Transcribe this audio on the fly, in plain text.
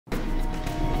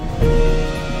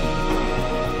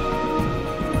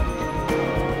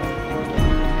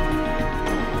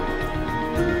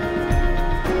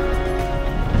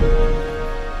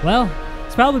Well,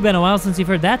 it's probably been a while since you've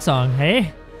heard that song,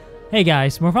 hey? Hey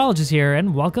guys, Morphologist here,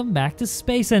 and welcome back to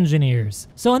Space Engineers.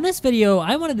 So in this video,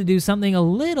 I wanted to do something a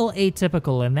little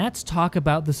atypical, and that's talk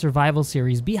about the survival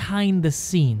series behind the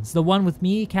scenes. The one with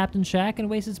me, Captain Shack, and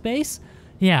Wasted Space?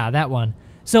 Yeah, that one.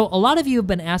 So a lot of you have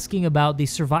been asking about the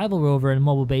survival rover and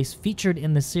mobile base featured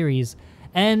in the series,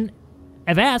 and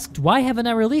I've asked, why haven't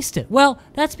I released it? Well,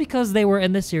 that's because they were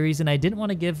in the series and I didn't want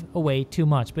to give away too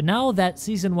much. But now that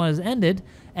Season 1 has ended,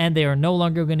 and they are no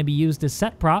longer going to be used as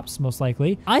set props, most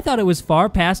likely, I thought it was far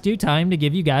past due time to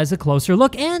give you guys a closer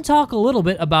look and talk a little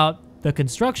bit about the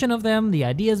construction of them, the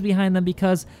ideas behind them,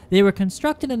 because they were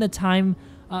constructed in a time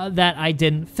that I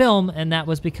didn't film, and that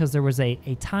was because there was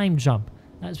a time jump.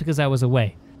 That's because I was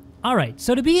away. Alright,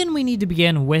 so to begin, we need to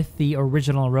begin with the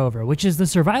original rover, which is the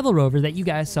survival rover that you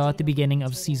guys saw at the beginning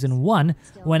of Season 1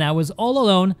 when I was all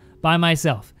alone by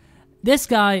myself. This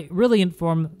guy really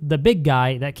informed the big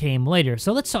guy that came later,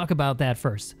 so let's talk about that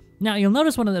first. Now, you'll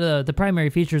notice one of the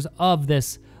primary features of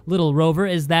this little rover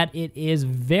is that it is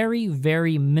very,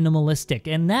 very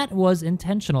minimalistic, and that was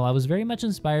intentional. I was very much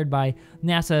inspired by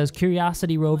NASA's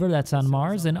Curiosity rover that's on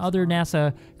Mars and other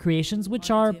NASA creations,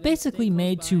 which are basically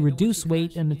made to reduce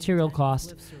weight and material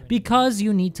cost because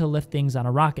you need to lift things on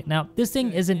a rocket. Now, this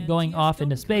thing isn't going off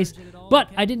into space, but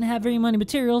I didn't have very many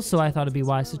materials, so I thought it'd be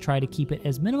wise to try to keep it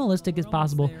as minimalistic as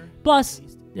possible. Plus,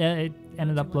 it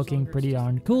ended up looking pretty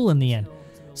darn cool in the end.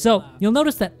 So, you'll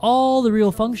notice that all the real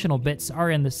functional bits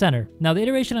are in the center. Now, the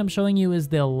iteration I'm showing you is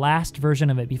the last version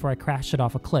of it before I crashed it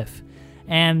off a cliff.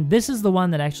 And this is the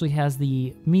one that actually has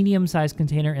the medium-sized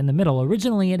container in the middle.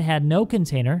 Originally, it had no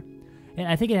container, and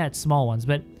I think it had small ones,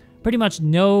 but pretty much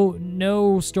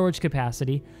no storage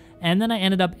capacity. And then I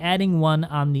ended up adding one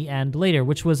on the end later,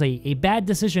 which was a bad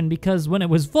decision because when it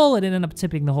was full, it ended up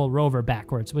tipping the whole rover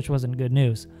backwards, which wasn't good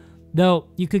news. Though,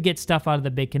 you could get stuff out of the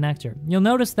big connector. You'll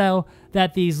notice, though,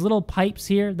 that these little pipes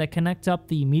here that connect up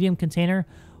the medium container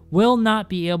will not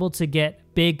be able to get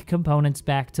big components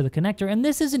back to the connector. And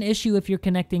this is an issue if you're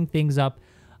connecting things up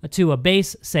to a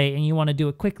base, say, and you want to do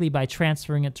it quickly by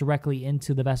transferring it directly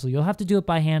into the vessel. You'll have to do it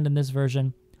by hand in this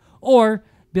version. Or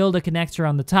build a connector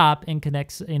on the top and do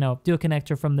a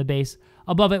connector from the base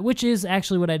above it, which is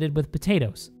actually what I did with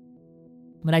potatoes.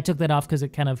 But I took that off because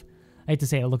it kind of, I hate to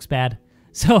say it looks bad.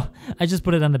 So I just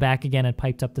put it on the back again and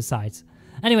piped up the sides.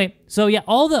 Anyway, so yeah,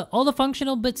 all the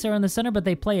functional bits are in the center, but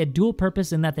they play a dual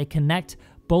purpose in that they connect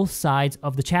both sides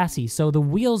of the chassis. So the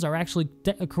wheels are actually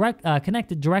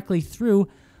connected directly through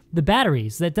the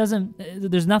batteries.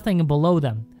 There's nothing below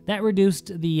them. That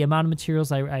reduced the amount of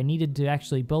materials I needed to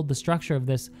actually build the structure of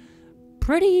this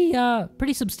pretty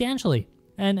substantially.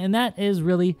 And that is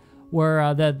really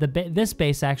where this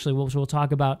base actually, which we'll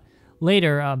talk about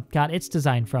later, got its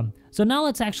design from. So now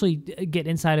let's actually get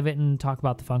inside of it and talk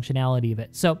about the functionality of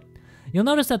it. So you'll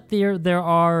notice that there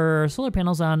are solar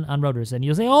panels on rotors, and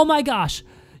you'll say, "Oh my gosh,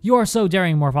 you are so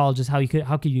daring, Morphologist!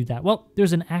 How could you do that?" Well,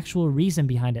 there's an actual reason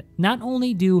behind it. Not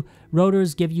only do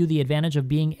rotors give you the advantage of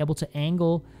being able to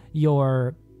angle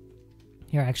your...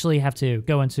 Here, I actually have to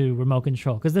go into remote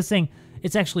control because this thing,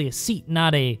 it's actually a seat,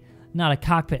 not a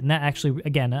cockpit, and that actually,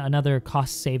 again, another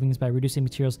cost savings by reducing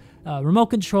materials. Remote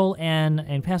control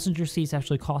and passenger seats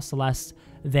actually cost less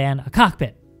than a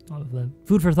cockpit.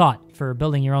 Food for thought for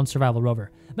building your own survival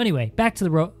rover. But anyway, back to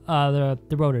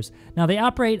the rotors. Now, they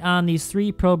operate on these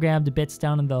 3 programmed bits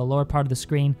down in the lower part of the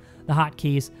screen, the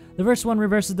hotkeys. The first one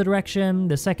reverses the direction,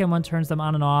 the second one turns them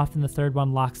on and off, and the third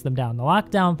one locks them down. The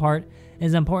lockdown part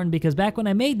is important because back when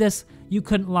I made this, you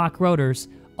couldn't lock rotors.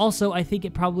 Also, I think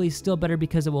it probably is still better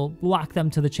because it will lock them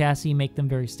to the chassis and make them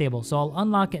very stable. So I'll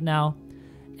unlock it now,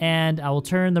 and I will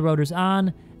turn the rotors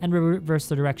on and reverse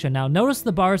the direction. Now, notice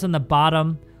the bars on the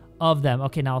bottom of them.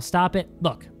 Okay, now I'll stop it.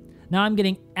 Look, now I'm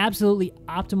getting absolutely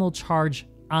optimal charge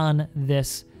on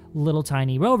this little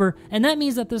tiny rover, and that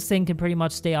means that this thing can pretty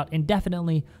much stay out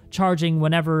indefinitely, charging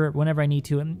whenever I need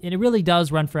to, and it really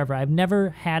does run forever. I've never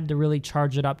had to really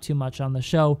charge it up too much on the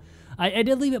show. I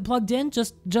did leave it plugged in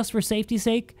just for safety's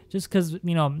sake, just because,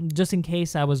 just in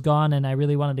case I was gone and I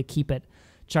really wanted to keep it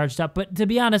charged up. But to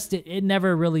be honest, it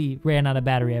never really ran out of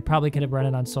battery. I probably could have run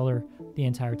it on solar the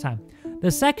entire time.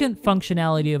 The second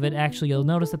functionality of it, actually, you'll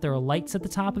notice that there are lights at the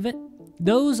top of it.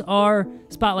 Those are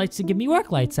spotlights to give me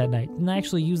work lights at night. And I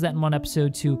actually used that in one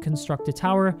episode to construct a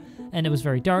tower, and it was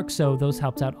very dark, so those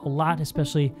helped out a lot,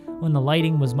 especially when the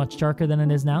lighting was much darker than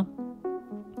it is now.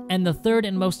 And the third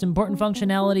and most important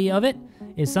functionality of it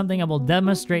is something I will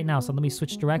demonstrate now. So let me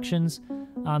switch directions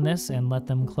on this and let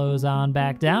them close on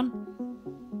back down.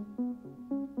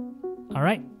 All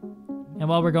right. And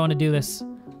while we're going to do this,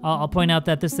 I'll point out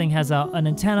that this thing has an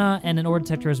antenna and an ore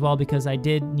detector as well, because I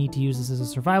did need to use this as a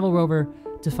survival rover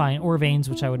to find ore veins,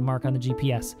 which I would mark on the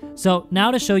GPS. So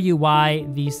now to show you why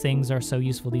these things are so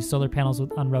useful, these solar panels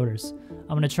on rotors.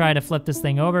 I'm going to try to flip this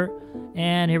thing over,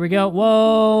 and here we go.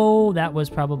 Whoa, that was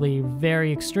probably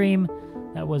very extreme.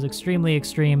 That was extremely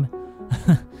extreme.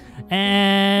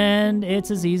 And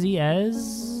it's as easy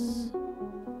as...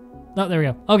 Oh, there we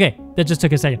go. Okay, that just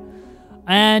took a second.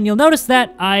 And you'll notice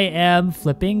that I am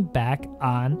flipping back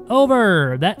on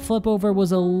over. That flip over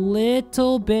was a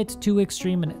little bit too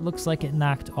extreme, and it looks like it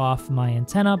knocked off my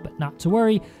antenna, but not to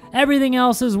worry. Everything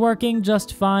else is working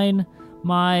just fine.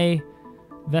 My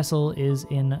vessel is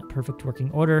in perfect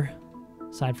working order,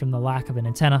 aside from the lack of an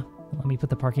antenna. Let me put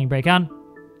the parking brake on.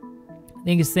 I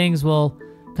think as things will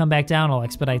come back down, I'll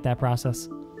expedite that process.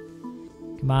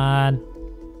 Come on.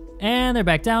 And they're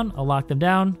back down. I'll lock them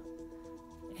down.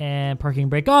 And parking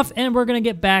brake off, and we're going to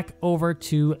get back over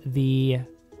to the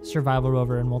survival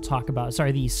rover, and we'll talk about,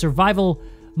 the survival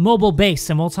mobile base,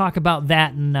 and we'll talk about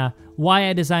that and why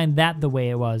I designed that the way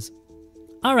it was.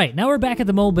 All right, now we're back at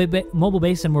the mobile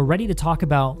base, and we're ready to talk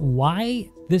about why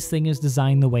this thing is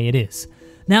designed the way it is.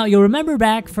 Now, you'll remember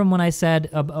back from when I said,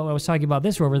 I was talking about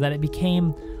this rover, that it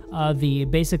became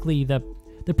basically the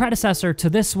predecessor to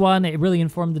this one. It really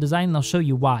informed the design, and I'll show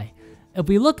you why. If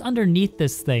we look underneath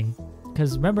this thing,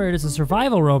 because remember, it is a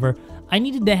survival rover, I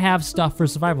needed to have stuff for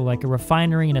survival, like a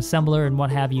refinery, an assembler, and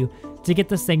what have you, to get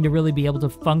this thing to really be able to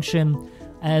function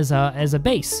as a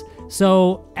base.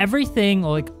 So everything,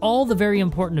 like all the very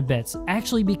important bits,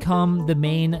 actually become the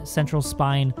main central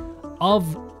spine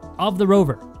of the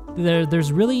rover.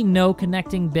 There's really no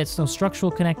connecting bits, no structural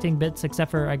connecting bits,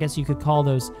 except for, I guess you could call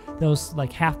those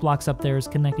like half blocks up there as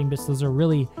connecting bits. Those are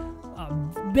really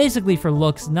basically for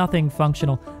looks, nothing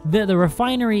functional. The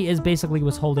refinery is basically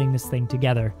what's holding this thing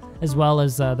together, as well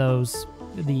as the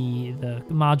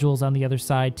modules on the other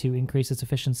side to increase its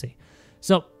efficiency.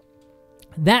 So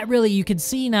that really, you can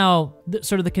see now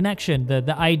sort of the connection,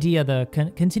 the idea, the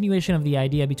continuation of the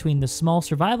idea between the small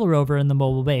survival rover and the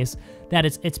mobile base, that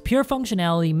it's pure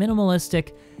functionality,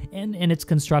 minimalistic in its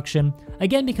construction.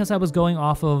 Again, because I was going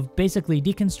off of basically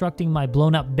deconstructing my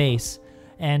blown up base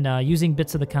and using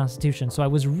bits of the Constitution, so I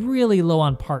was really low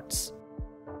on parts.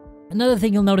 Another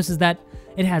thing you'll notice is that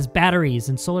it has batteries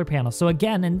and solar panels. So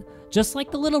again, and just like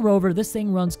the little rover, this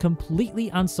thing runs completely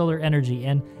on solar energy.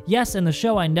 And yes, in the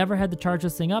show, I never had to charge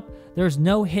this thing up. There's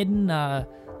no hidden,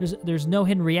 there's no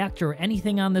hidden reactor or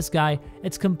anything on this guy.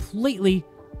 It's completely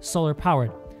solar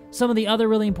powered. Some of the other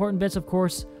really important bits, of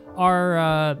course, are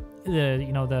I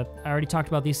already talked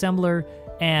about the assembler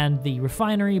and the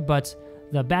refinery, but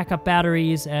the backup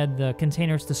batteries and the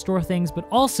containers to store things, but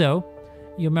also,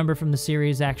 you remember from the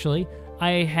series actually,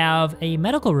 I have a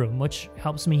medical room, which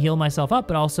helps me heal myself up,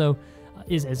 but also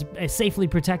is safely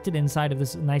protected inside of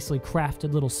this nicely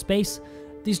crafted little space.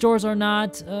 These doors are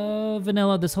not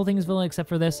vanilla. This whole thing is vanilla except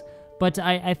for this, but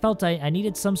I felt I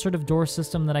needed some sort of door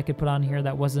system that I could put on here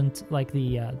that wasn't like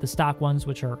the stock ones,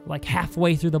 which are like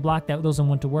halfway through the block. Those don't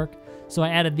want to work. So I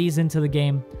added these into the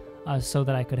game so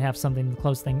that I could have something to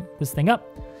close this thing up.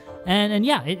 And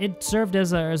yeah, it served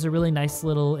as a really nice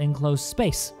little enclosed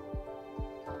space.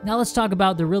 Now let's talk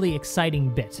about the really exciting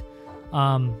bit.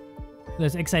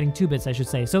 There's exciting two bits, I should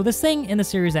say. So this thing in the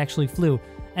series actually flew,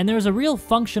 and there's a real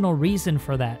functional reason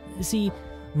for that. See,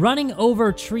 running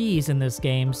over trees in this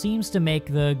game seems to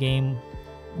make the game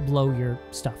blow your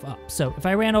stuff up. So if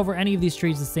I ran over any of these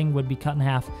trees, this thing would be cut in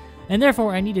half, and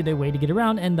therefore I needed a way to get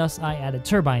around, and thus I added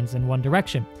turbines in one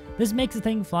direction. This makes the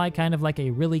thing fly kind of like a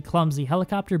really clumsy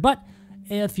helicopter, but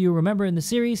if you remember in the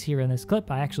series, here in this clip,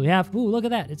 I actually have, ooh, look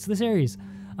at that, it's the series.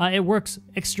 It works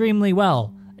extremely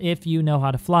well if you know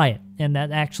how to fly it. And that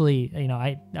actually,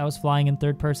 I was flying in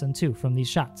third person too from these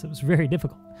shots. It was very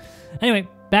difficult. Anyway,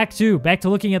 back to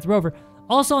looking at the rover.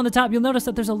 Also on the top, you'll notice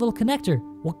that there's a little connector.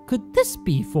 What could this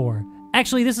be for?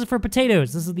 Actually, this is for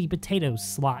potatoes. This is the potato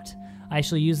slot. I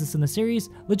actually used this in the series.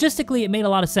 Logistically, it made a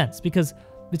lot of sense because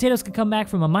potatoes could come back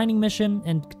from a mining mission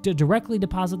and directly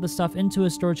deposit the stuff into a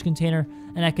storage container,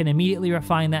 and I can immediately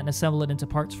refine that and assemble it into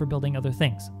parts for building other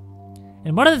things.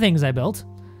 And one of the things I built,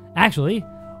 actually,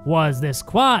 was this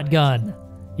quad gun.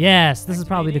 Yes, this is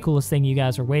probably the coolest thing you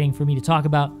guys are waiting for me to talk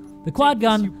about. The quad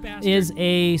gun is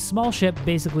a small ship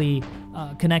basically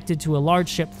connected to a large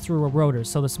ship through a rotor.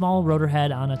 So the small rotor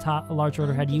head on a large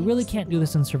rotor head, you really can't do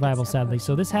this in survival, sadly.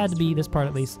 So this part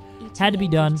at least, had to be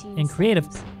done in creative.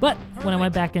 But when I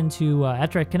went back into,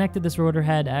 after I connected this rotor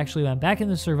head, I actually went back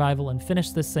into survival and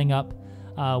finished this thing up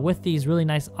with these really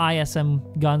nice ISM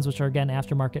guns, which are, again,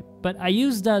 aftermarket. But I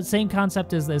used the same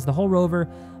concept as the whole rover,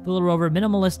 the little rover,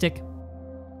 minimalistic,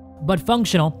 but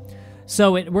functional.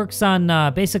 So it works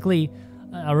on basically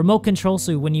a remote control.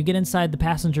 So when you get inside the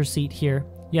passenger seat here,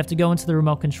 you have to go into the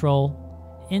remote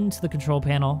control, into the control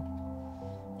panel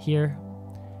here,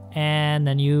 and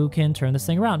then you can turn this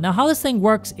thing around. Now, how this thing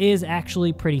works is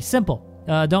actually pretty simple.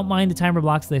 Don't mind the timer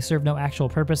blocks. They serve no actual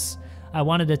purpose. I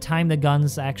wanted to time the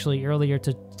guns actually earlier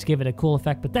to give it a cool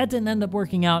effect, but that didn't end up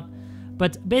working out.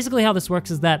 But basically how this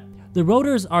works is that the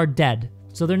rotors are dead,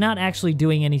 so they're not actually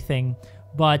doing anything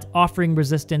but offering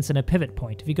resistance and a pivot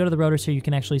point. If you go to the rotors here, you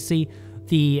can actually see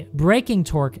the braking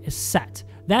torque is set.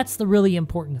 That's the really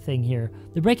important thing here.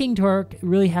 The braking torque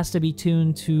really has to be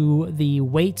tuned to the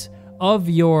weight of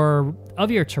your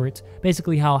turret,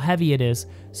 basically how heavy it is,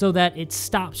 so that it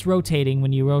stops rotating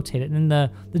when you rotate it. And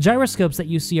the gyroscopes that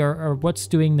you see are what's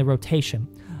doing the rotation.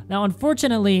 Now,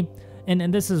 unfortunately,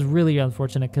 and this is really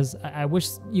unfortunate because I wish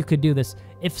you could do this.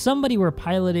 If somebody were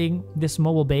piloting this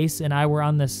mobile base and I were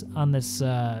on this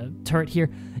turret here,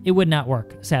 it would not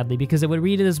work, sadly, because it would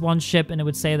read it as one ship and it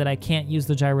would say that I can't use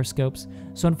the gyroscopes.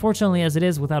 So unfortunately, as it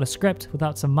is, without a script,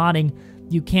 without some modding,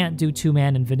 you can't do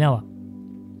two-man in vanilla.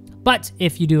 But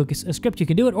if you do a script, you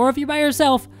can do it. Or if you're by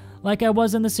yourself, like I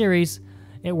was in the series,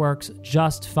 it works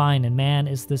just fine. And man,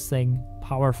 is this thing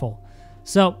powerful.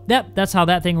 So, yep, that's how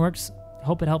that thing works.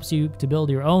 Hope it helps you to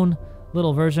build your own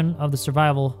little version of the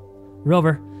survival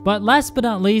rover. But last but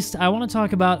not least, I want to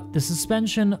talk about the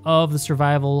suspension of the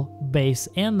survival base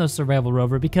and the survival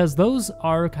rover, because those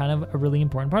are kind of a really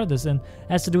important part of this and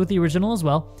has to do with the original as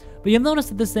well. But you'll notice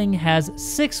that this thing has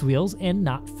 6 wheels and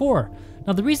not 4.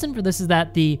 Now, the reason for this is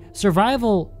that the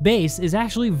survival base is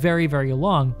actually very, very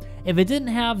long. If it didn't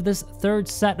have this third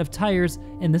set of tires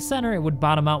in the center, it would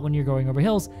bottom out when you're going over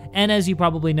hills. And as you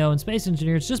probably know in Space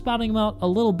Engineers, just bottoming out a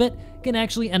little bit can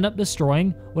actually end up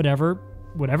destroying whatever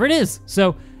it is.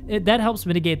 So that helps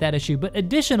mitigate that issue. But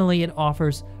additionally, it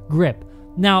offers grip.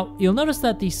 Now, you'll notice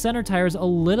that the center tire is a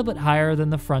little bit higher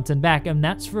than the front and back, and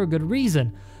that's for a good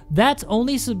reason. That's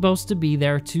only supposed to be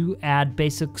there to add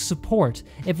basic support.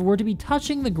 If it were to be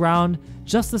touching the ground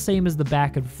just the same as the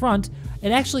back and front,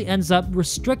 it actually ends up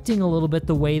restricting a little bit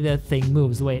the way the thing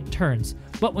moves, the way it turns.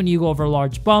 But when you go over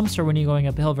large bumps or when you're going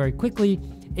up a hill very quickly,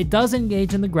 it does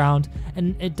engage in the ground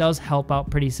and it does help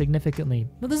out pretty significantly.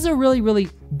 Now, this is a really, really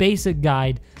basic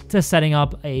guide to setting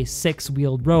up a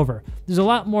 6-wheeled rover. There's a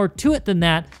lot more to it than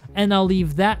that, and I'll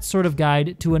leave that sort of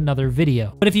guide to another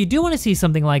video. But if you do want to see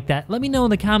something like that, let me know in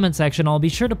the comment section. I'll be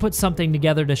sure to put something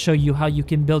together to show you how you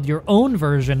can build your own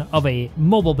version of a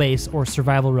mobile base or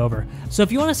survival rover. So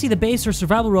if you want to see the base or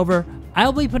survival rover,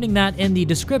 I'll be putting that in the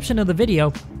description of the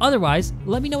video. Otherwise,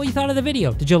 let me know what you thought of the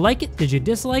video. Did you like it? Did you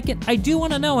dislike it? I do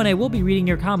want to know, and I will be reading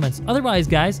your comments. Otherwise,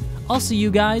 guys, I'll see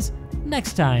you guys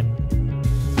next time.